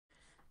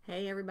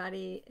Hey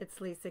everybody,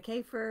 it's Lisa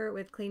Kafer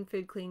with Clean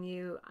Food, Clean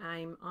You.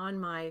 I'm on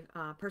my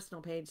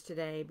personal page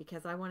today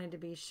because I wanted to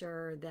be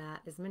sure that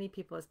as many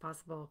people as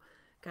possible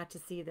got to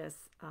see this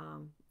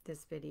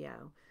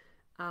video.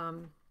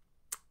 Um,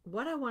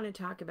 what I want to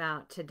talk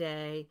about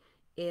today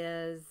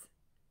is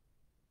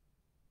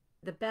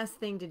the best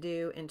thing to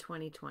do in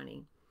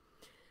 2020.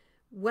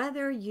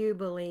 Whether you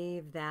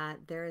believe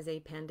that there is a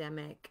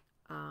pandemic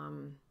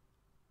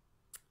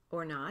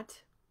or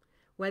not,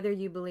 whether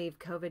you believe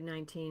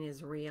COVID-19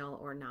 is real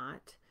or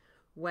not,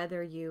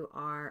 whether you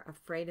are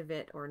afraid of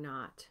it or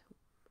not.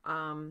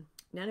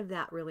 None of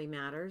that really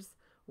matters.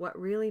 What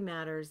really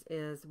matters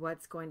is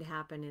what's going to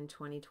happen in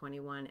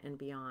 2021 and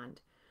beyond.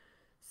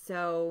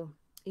 So,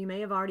 you may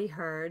have already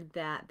heard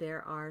that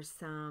there are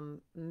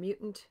some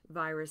mutant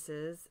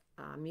viruses,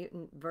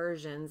 mutant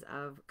versions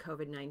of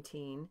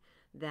COVID-19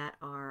 that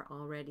are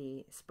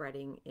already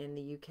spreading in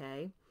the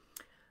UK,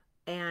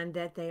 and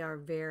that they are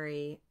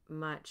very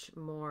much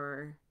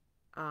more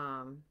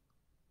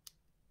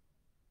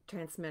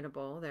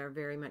transmittable. They're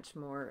very much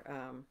more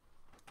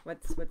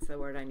what's the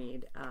word I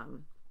need?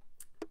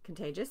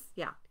 Contagious.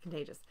 Yeah,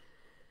 contagious.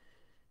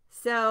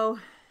 So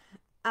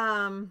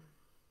the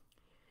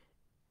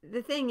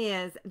thing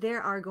is,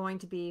 there are going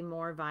to be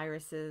more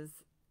viruses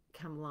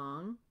come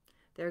along.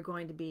 There are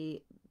going to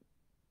be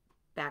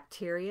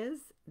bacterias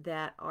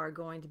that are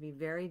going to be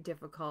very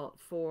difficult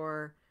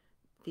for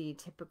the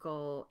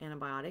typical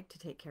antibiotic to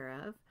take care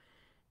of.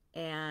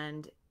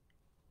 And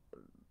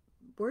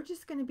we're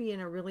just going to be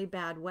in a really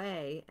bad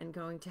way and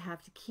going to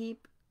have to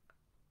keep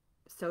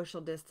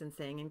social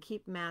distancing and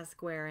keep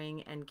mask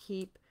wearing and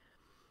keep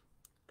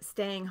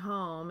staying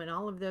home and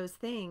all of those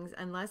things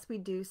unless we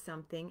do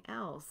something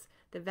else.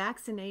 The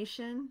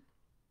vaccination,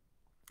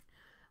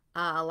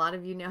 a lot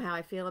of you know how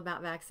I feel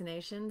about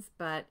vaccinations,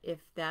 but if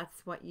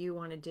that's what you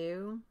want to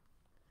do,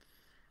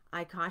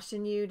 I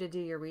caution you to do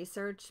your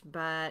research.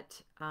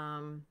 But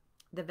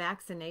the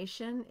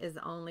vaccination is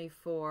only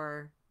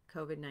for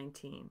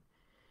COVID-19.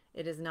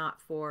 It is not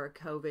for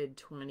COVID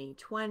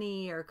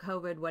 2020 or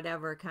COVID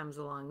whatever comes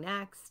along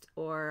next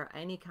or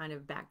any kind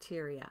of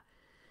bacteria.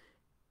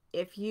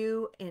 If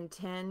you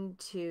intend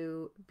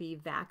to be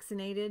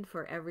vaccinated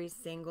for every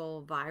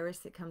single virus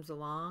that comes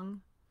along,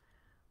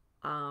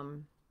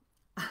 um,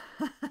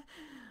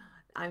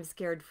 I'm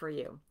scared for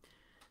you.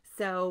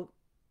 So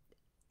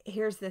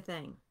here's the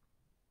thing.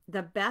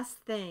 The best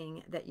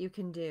thing that you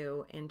can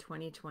do in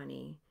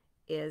 2020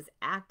 is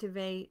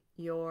activate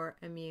your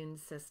immune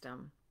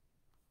system.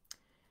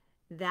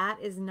 That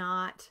is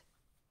not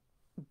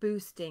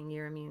boosting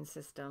your immune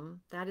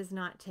system. That is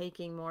not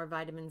taking more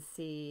vitamin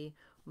C,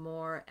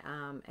 more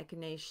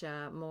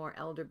echinacea, more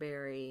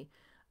elderberry.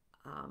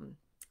 Um,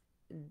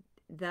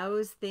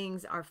 those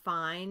things are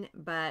fine,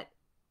 but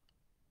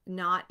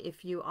not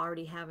if you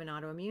already have an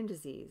autoimmune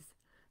disease.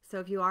 So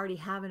if you already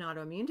have an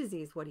autoimmune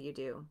disease, what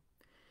do?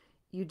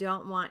 You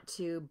don't want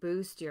to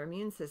boost your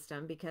immune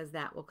system because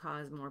that will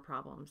cause more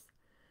problems.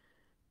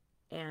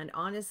 And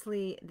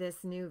honestly,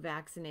 this new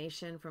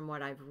vaccination, from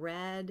what I've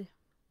read,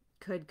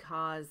 could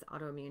cause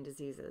autoimmune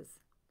diseases.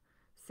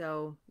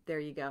 So there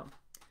you go.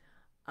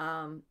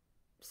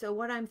 So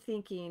what I'm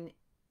thinking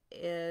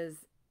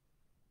is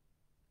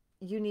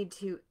you need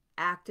to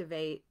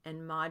activate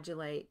and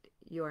modulate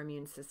your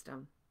immune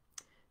system.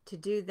 To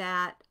do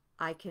that,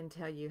 I can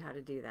tell you how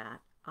to do that.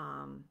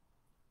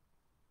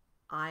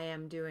 I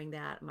am doing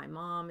that. My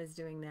mom is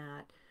doing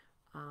that.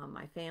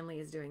 My family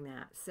is doing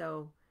that.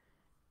 So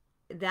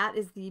that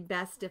is the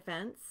best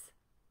defense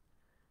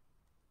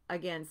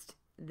against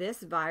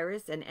this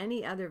virus and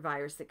any other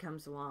virus that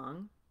comes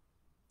along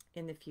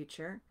in the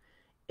future.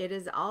 It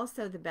is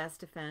also the best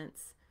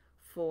defense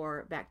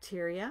for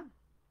bacteria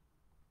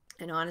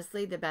and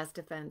honestly the best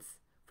defense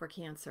for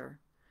cancer.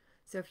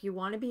 So if you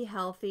want to be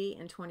healthy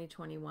in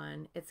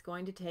 2021, it's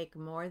going to take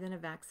more than a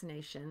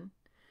vaccination.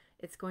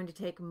 It's going to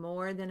take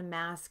more than a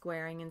mask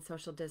wearing and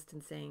social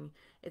distancing.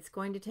 It's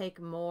going to take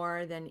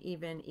more than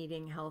even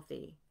eating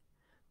healthy,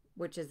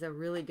 which is a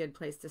really good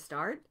place to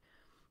start.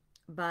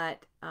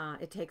 But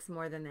it takes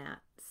more than that.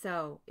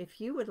 So if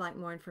you would like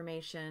more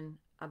information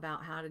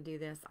about how to do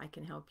this, I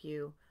can help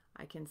you.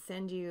 I can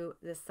send you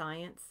the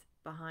science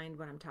behind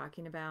what I'm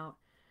talking about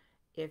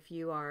if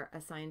you are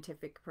a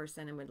scientific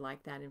person and would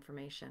like that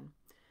information.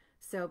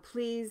 So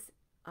please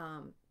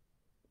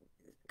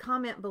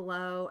comment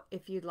below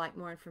if you'd like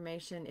more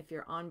information, if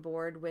you're on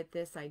board with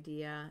this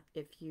idea,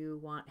 if you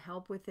want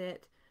help with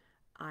it,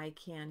 I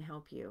can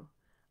help you.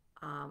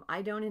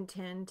 I don't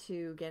intend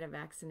to get a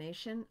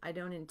vaccination. I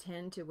don't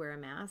intend to wear a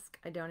mask.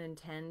 I don't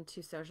intend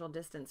to social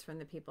distance from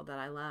the people that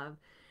I love.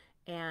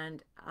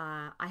 And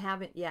I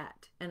haven't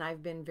yet. And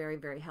I've been very,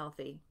 very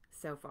healthy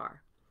so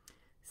far.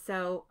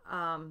 So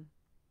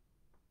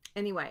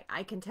anyway,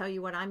 I can tell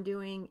you what I'm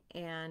doing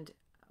and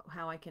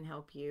how I can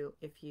help you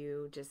if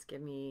you just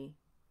give me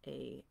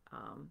a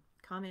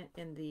comment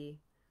in the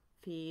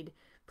feed.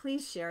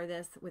 Please share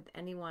this with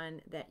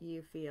anyone that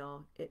you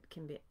feel it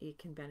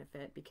can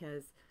benefit,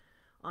 because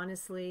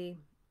honestly,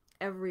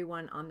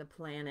 everyone on the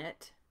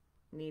planet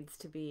needs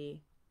to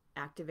be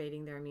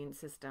activating their immune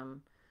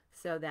system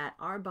so that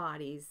our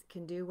bodies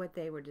can do what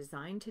they were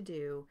designed to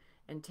do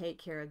and take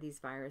care of these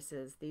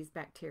viruses, these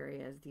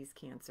bacteria, these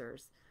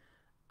cancers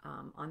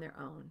on their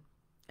own.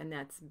 And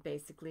that's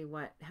basically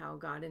how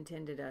God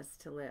intended us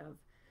to live.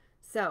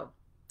 So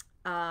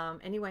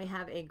anyway,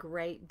 have a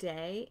great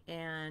day,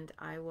 and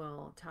I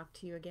will talk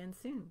to you again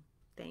soon.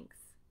 Thanks.